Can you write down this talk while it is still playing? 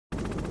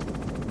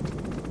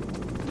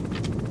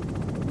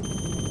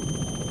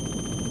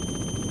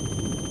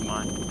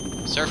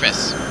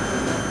Surface.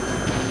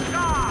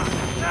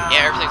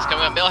 Yeah, everything's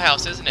coming up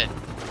Millhouse, isn't it?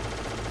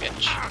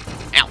 Bitch.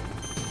 Ow.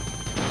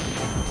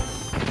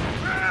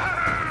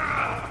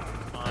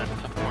 Come on, a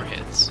couple more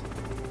hits.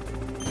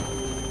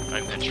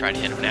 I'm gonna try to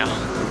hit him now.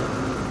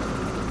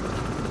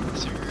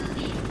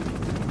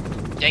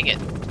 Dang it.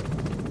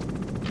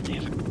 They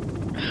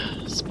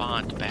haven't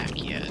spawned back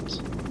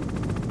yet.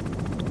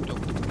 Nope.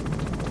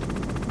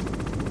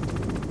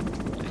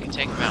 I can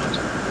take him out.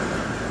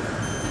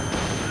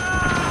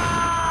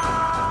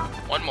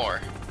 One more.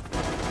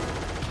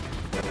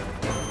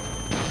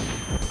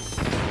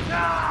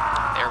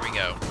 There we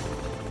go.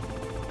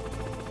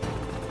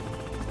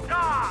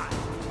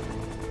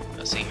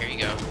 Let's see, here you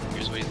go.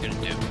 Here's what he's gonna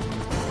do.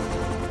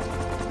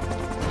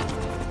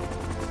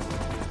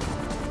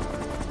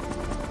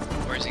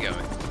 Where's he going?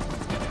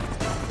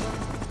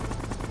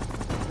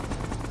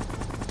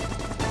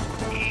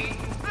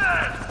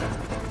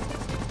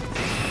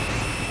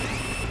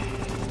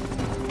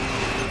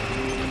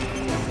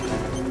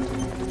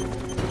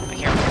 I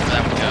can't remember where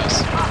that one goes.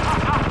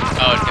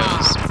 Oh, it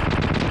goes.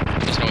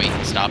 There's no way you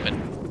can stop it.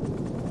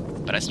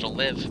 But I still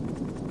live.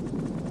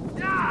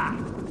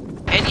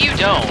 And you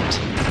don't!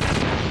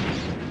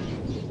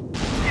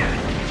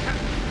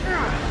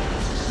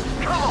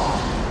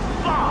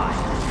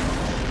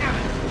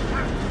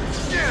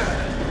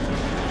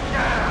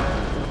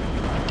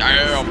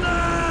 Damn!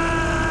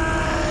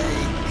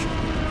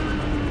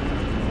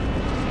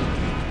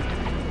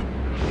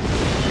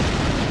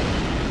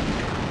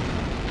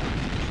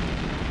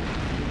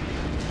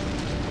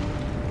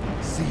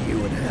 See you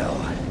in hell,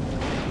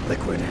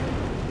 Liquid.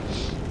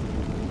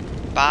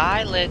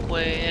 Bye,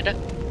 Liquid.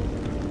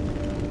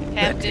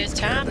 Have a good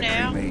time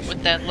now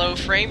with that low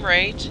frame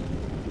rate.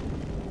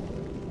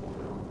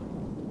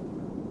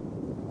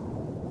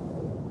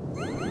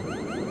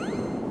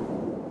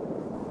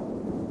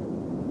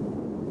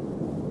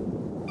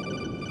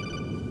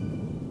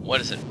 What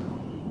is it?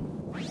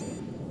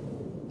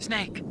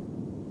 Snake,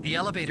 the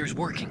elevator's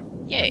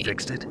working. Yay.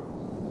 Fixed it?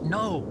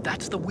 No,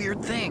 that's the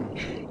weird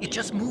thing. It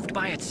just moved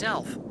by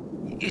itself.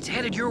 It's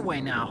headed your way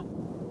now.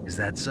 Is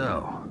that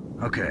so?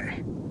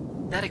 Okay.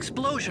 That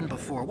explosion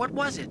before, what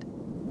was it?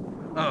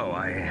 Oh,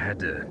 I had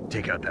to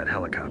take out that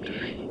helicopter.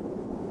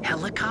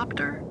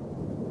 Helicopter?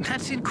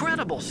 That's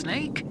incredible,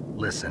 Snake.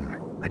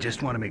 Listen, I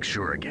just want to make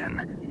sure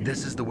again.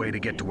 This is the way to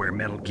get to where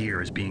Metal Gear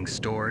is being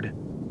stored?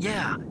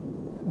 Yeah.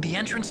 The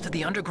entrance to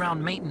the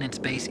underground maintenance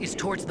base is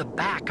towards the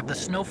back of the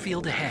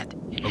snowfield ahead.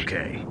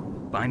 Okay.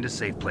 Find a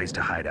safe place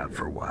to hide out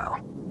for a while.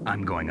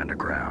 I'm going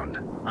underground.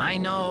 I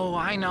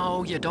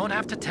know. You don't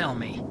have to tell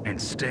me. And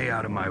stay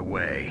out of my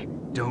way.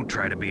 Don't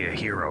try to be a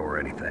hero or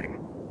anything.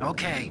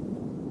 Okay.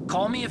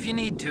 Call me if you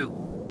need to.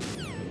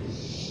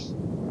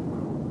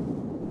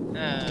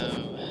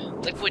 Oh,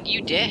 Liquid,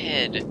 you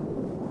dead.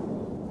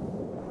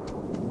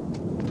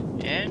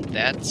 And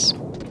that's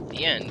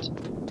the end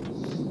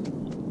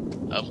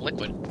of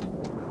Liquid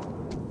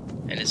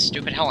and his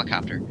stupid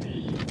helicopter.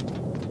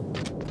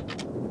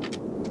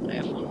 I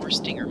have one more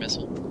Stinger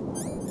missile.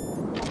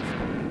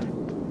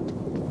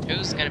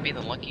 Who's gonna be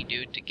the lucky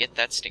dude to get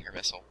that Stinger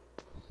missile?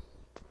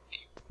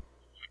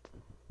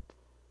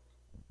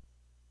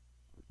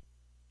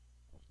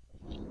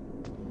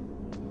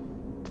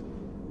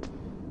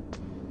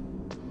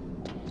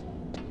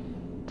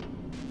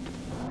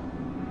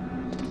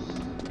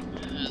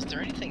 Is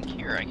there anything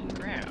here I can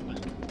grab?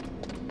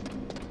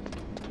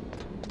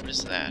 What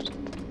is that?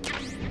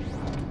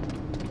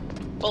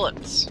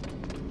 Bullets!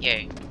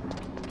 Yay.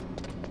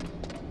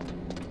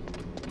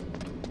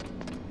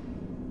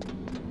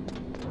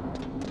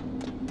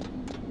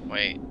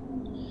 Wait.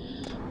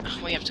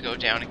 We have to go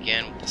down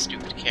again with the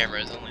stupid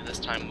cameras, only this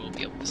time we'll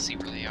be able to see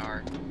where they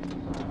are.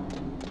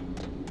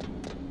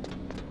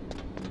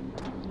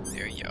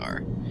 There you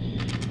are.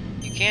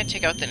 You can't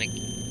take out the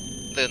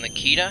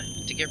Nikita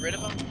to get rid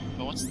of them,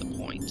 but what's the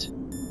point?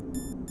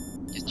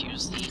 Just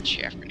use the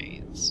chaff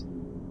grenades.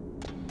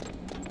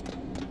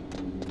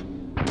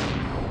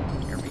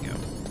 Here we go.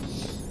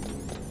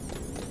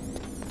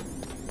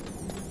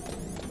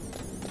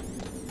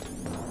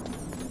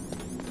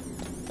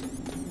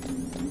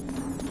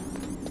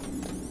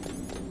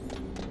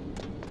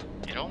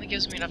 It only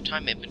gives me enough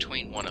time in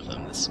between one of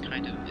them. This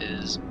kind of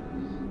is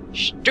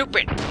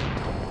stupid!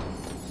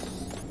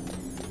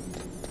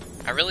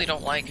 I really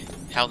don't like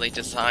how they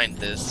designed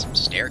this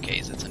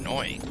staircase. It's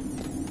annoying.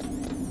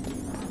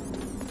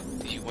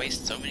 You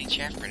waste so many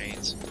chaff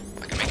grenades.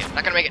 Not gonna make it,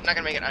 not gonna make it, not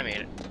gonna make it. I made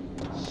it.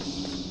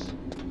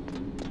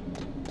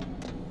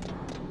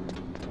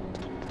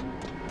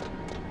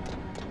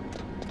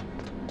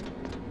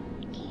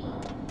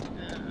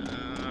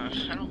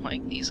 I don't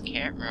like these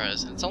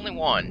cameras. It's only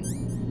one.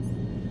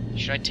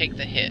 Should I take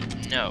the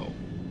hit? No.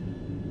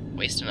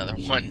 Waste another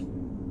one.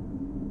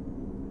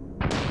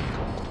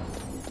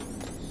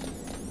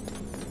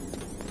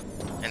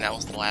 And that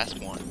was the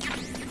last one.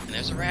 And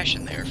there's a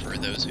ration there for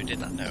those who did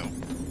not know.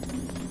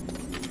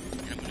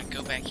 And I'm gonna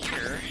go back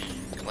here,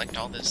 collect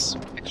all this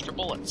extra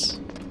bullets.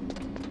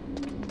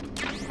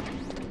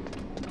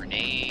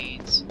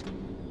 Grenades.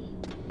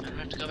 I don't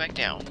have to go back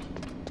down.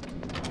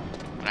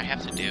 What I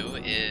have to do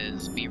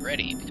is be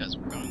ready, because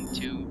we're going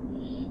to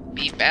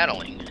be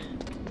battling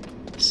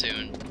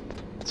soon.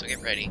 So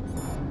get ready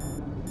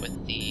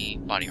with the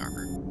body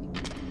armor.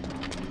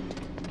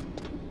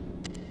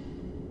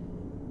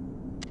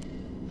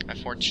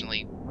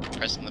 Unfortunately,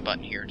 pressing the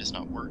button here does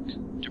not work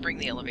to bring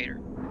the elevator,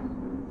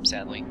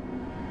 sadly.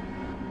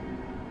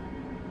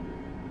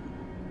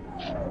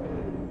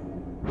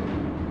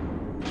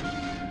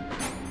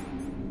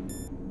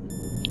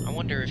 I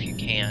wonder if you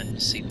can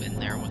see in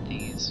there with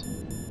these.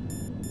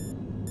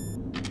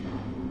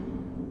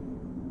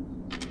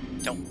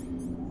 Don't.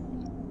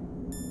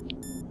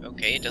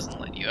 Okay, it doesn't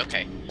let you.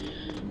 Okay.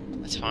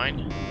 That's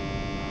fine.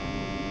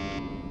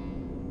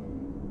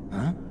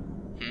 Huh?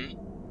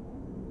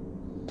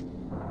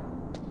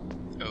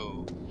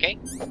 Okay.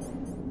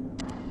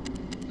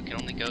 We can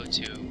only go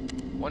to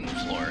one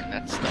floor, and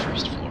that's the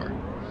first floor.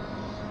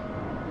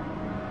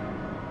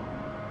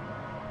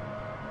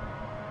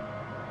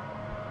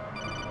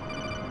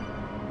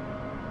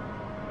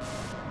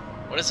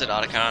 What is it,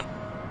 Otacon?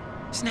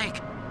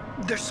 Snake,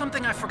 there's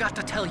something I forgot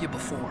to tell you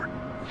before.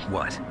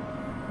 What?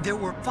 There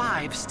were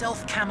 5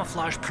 stealth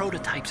camouflage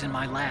prototypes in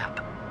my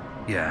lab.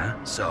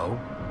 Yeah, so?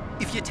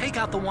 If you take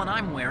out the one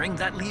I'm wearing,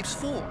 that leaves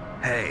 4.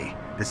 Hey,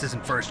 this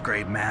isn't first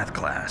grade math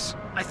class.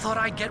 I thought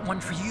I'd get one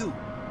for you.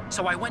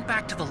 So I went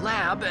back to the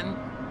lab and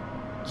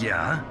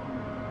Yeah?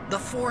 the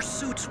 4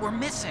 suits were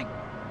missing.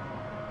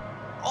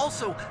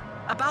 Also,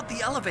 about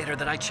the elevator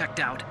that I checked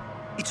out,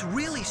 it's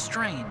really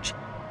strange.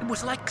 It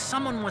was like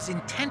someone was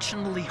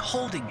intentionally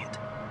holding it.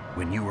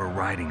 When you were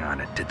riding on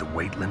it, did the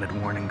weight limit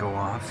warning go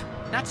off?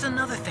 That's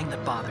another thing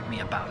that bothered me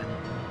about it.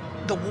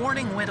 The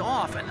warning went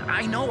off, and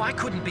I know I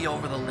couldn't be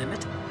over the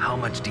limit. How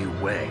much do you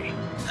weigh?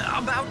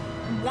 About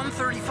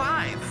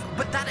 135,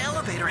 but that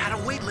elevator had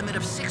a weight limit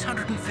of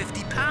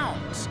 650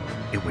 pounds.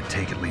 It would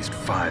take at least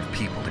 5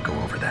 people to go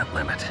over that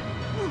limit.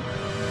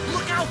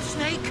 Look out,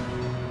 Snake!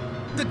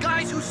 The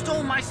guys who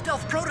stole my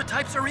stealth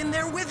prototypes are in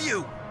there with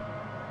you!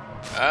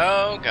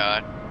 Oh,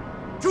 God.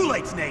 Too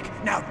late, Snake.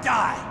 Now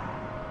die!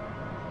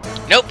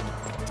 Nope!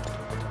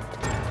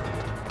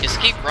 Just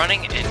keep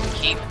running and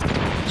keep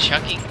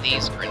chucking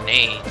these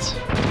grenades.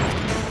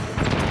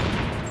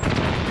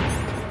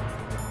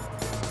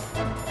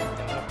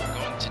 What we're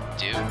going to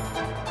do...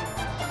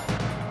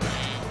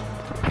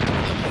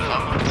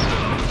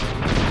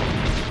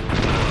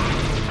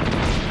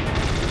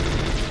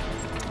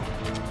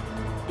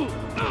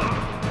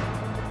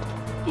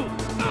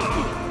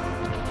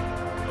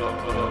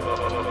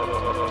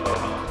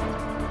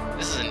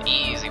 This is an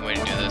easy way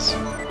to do this.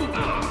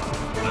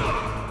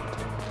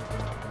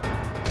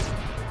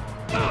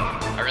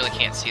 I really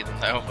can't see them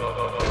though.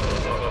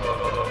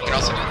 You can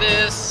also do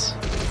this.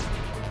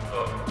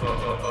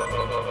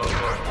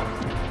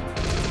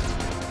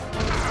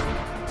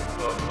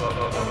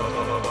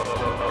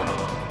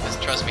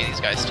 Just trust me, these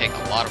guys take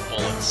a lot of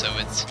bullets, so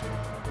it's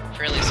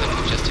fairly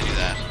simple just to do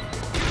that.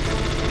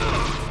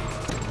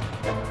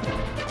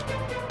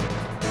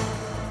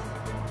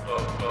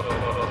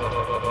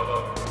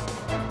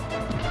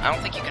 I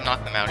don't think you can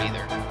knock them out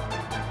either.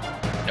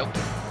 Nope.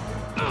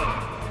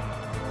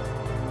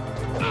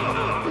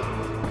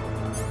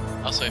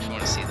 Also, if you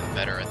want to see them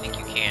better, I think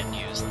you can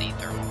use the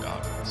thermal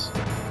goggles.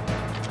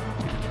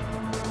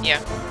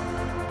 Yeah,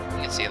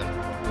 you can see them.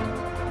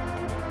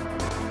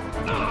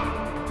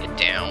 Get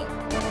down.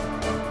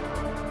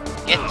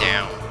 Get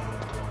down.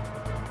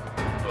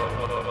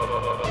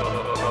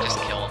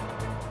 Just kill them.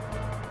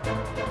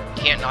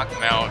 You can't knock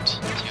them out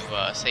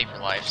to save your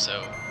life,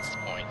 so that's the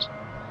point.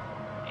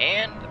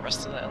 And the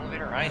rest of the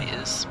elevator ride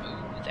is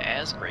smooth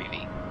as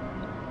gravy.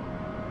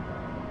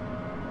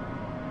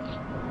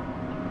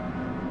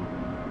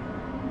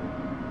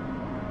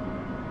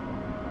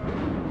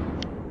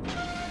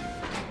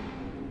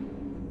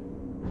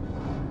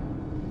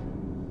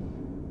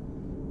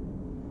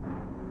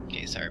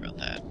 Okay, sorry about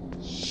that.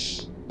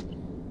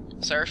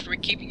 Sorry for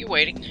keeping you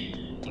waiting.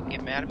 You can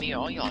get mad at me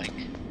all you like.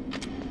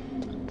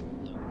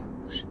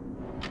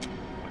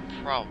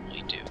 I'd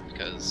probably do,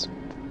 because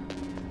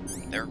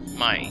there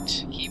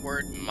might,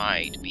 keyword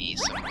might, be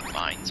some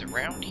mines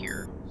around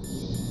here.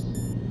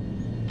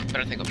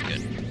 But I think it'll be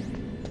good.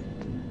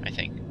 I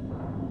think.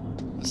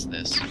 What's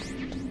this?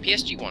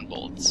 PSG-1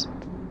 bullets.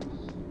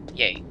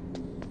 Yay.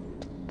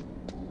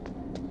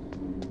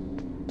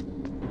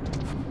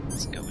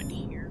 Let's go in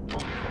here.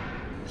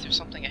 Is there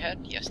something ahead?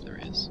 Yes, there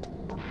is.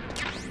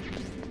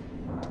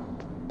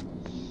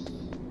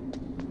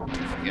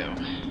 There we go.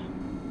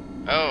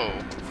 Oh.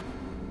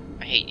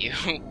 I hate you.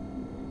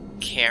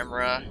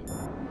 Camera.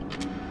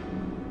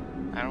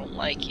 I don't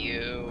like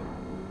you.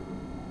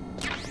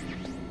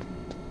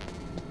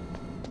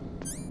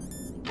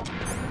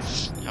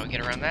 How we get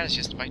around that is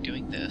just by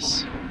doing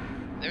this.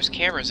 There's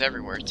cameras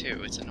everywhere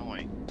too, it's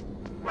annoying.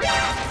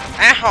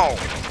 Ow!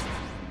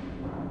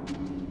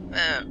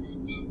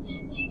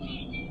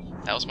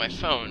 That was my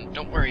phone,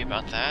 don't worry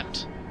about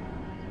that.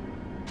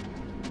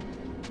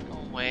 Go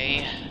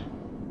away.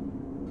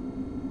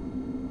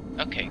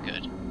 Okay,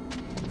 good.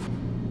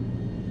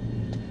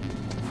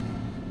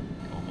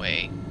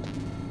 way.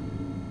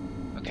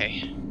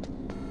 Okay.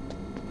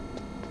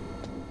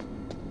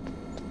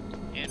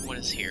 And what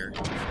is here?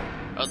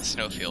 Oh, the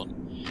snowfield.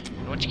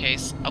 In which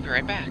case, I'll be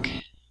right back.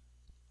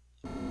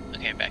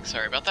 Okay, I'm back.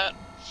 Sorry about that.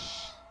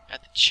 I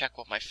had to check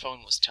what my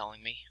phone was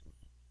telling me.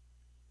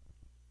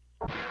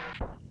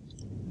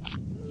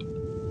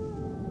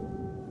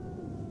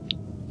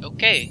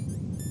 Okay.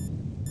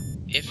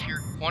 If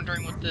you're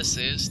wondering what this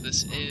is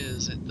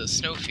the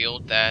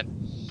snowfield that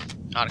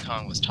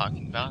Otacon was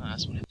talking about. I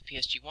just want to have the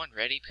PSG-1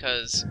 ready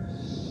because...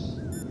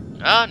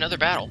 another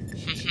battle.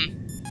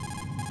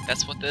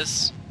 That's what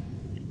this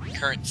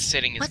current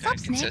sitting is going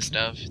to consist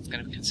of. It's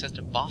going to consist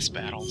of boss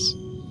battles.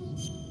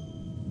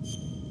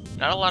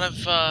 Not a lot of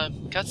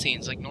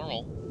cutscenes like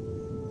normal.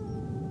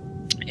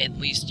 At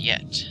least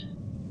yet.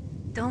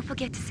 Don't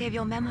forget to save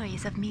your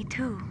memories of me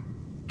too.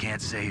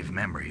 Can't save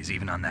memories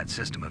even on that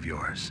system of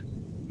yours.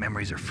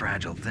 Memories are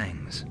fragile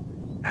things.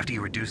 After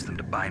you reduce them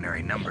to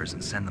binary numbers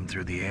and send them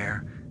through the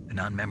air, they're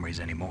not memories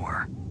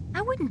anymore.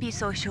 I wouldn't be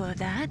so sure of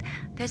that.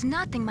 There's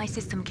nothing my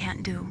system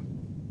can't do.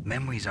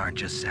 Memories aren't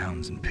just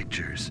sounds and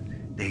pictures.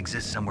 They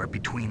exist somewhere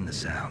between the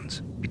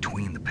sounds,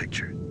 between the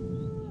pictures.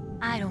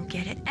 I don't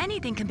get it.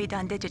 Anything can be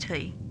done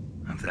digitally.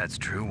 If that's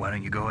true, why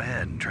don't you go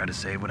ahead and try to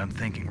save what I'm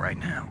thinking right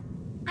now?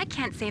 I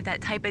can't save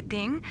that type of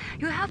thing.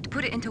 You have to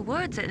put it into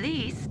words at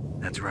least.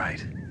 That's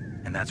right.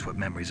 And that's what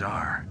memories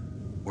are.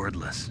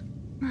 Wordless.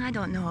 I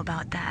don't know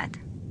about that.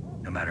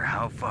 No matter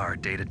how far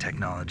data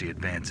technology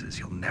advances,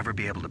 you'll never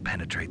be able to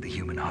penetrate the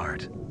human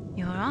heart.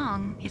 You're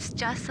wrong. It's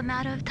just a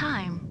matter of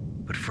time.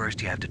 But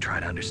first you have to try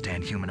to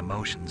understand human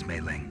emotions, Mei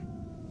Ling.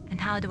 And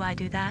how do I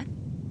do that?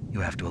 You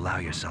have to allow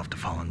yourself to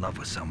fall in love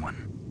with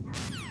someone.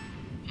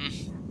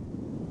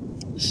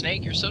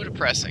 Snake, you're so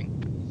depressing.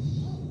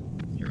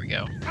 Here we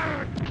go.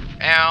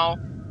 Ow!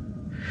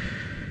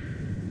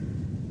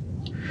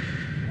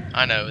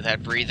 I know,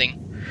 that breathing.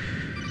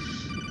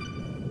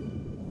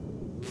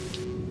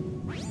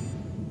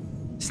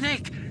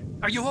 Snake,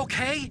 are you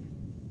okay?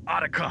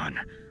 Otacon,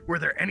 were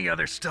there any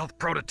other stealth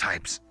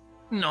prototypes?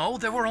 No,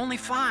 there were only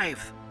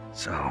 5.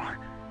 So,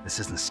 this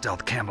isn't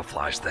stealth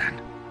camouflage then.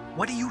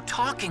 What are you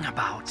talking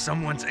about?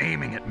 Someone's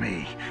aiming at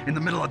me, in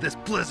the middle of this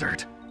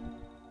blizzard.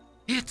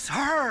 It's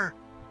her!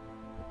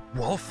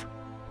 Wolf?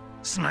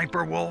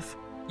 Sniper Wolf?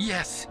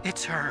 Yes,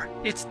 it's her.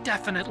 It's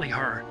definitely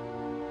her.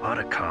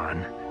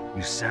 Otacon,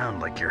 you sound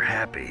like you're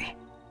happy.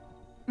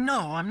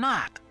 No, I'm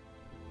not.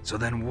 So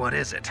then what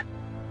is it?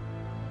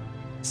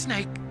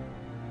 Snake,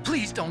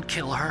 please don't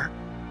kill her.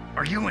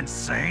 Are you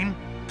insane?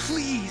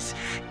 Please.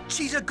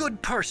 She's a good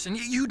person.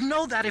 You'd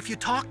know that if you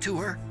talked to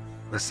her.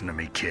 Listen to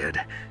me, kid.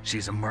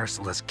 She's a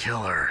merciless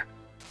killer.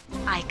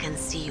 I can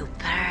see you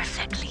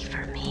perfectly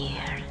from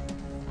here.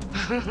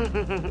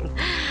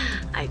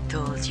 I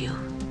told you,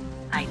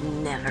 I'd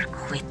never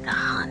quit the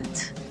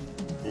hunt.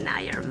 Now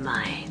you're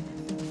mine.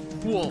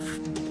 Wolf,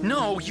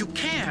 no, you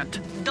can't.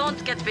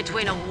 Don't get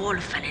between a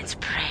wolf and its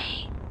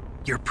prey.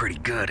 You're pretty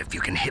good if you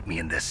can hit me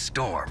in this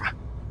storm.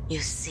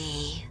 You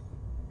see,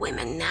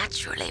 women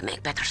naturally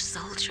make better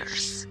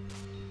soldiers.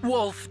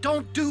 Wolf,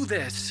 don't do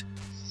this.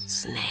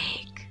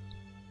 Snake,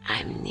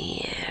 I'm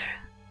near.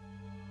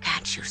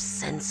 Can't you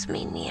sense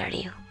me near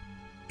you?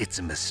 It's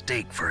a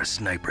mistake for a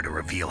sniper to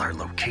reveal her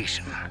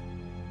location.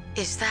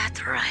 Is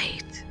that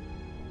right?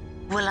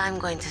 Well, I'm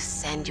going to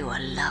send you a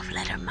love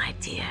letter, my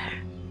dear.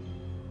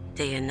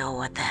 Do you know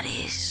what that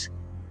is?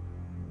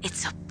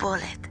 It's a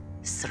bullet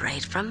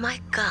straight from my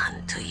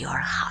gun to your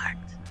heart.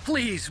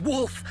 Please,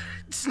 Wolf.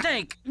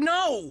 Snake,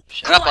 no!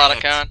 Shut up, Quiet.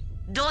 Otacon.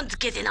 Don't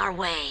get in our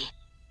way.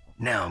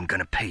 Now I'm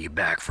gonna pay you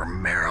back for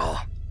Meryl.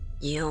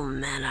 You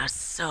men are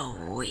so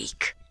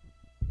weak.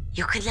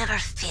 You can never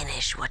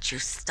finish what you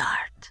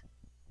start.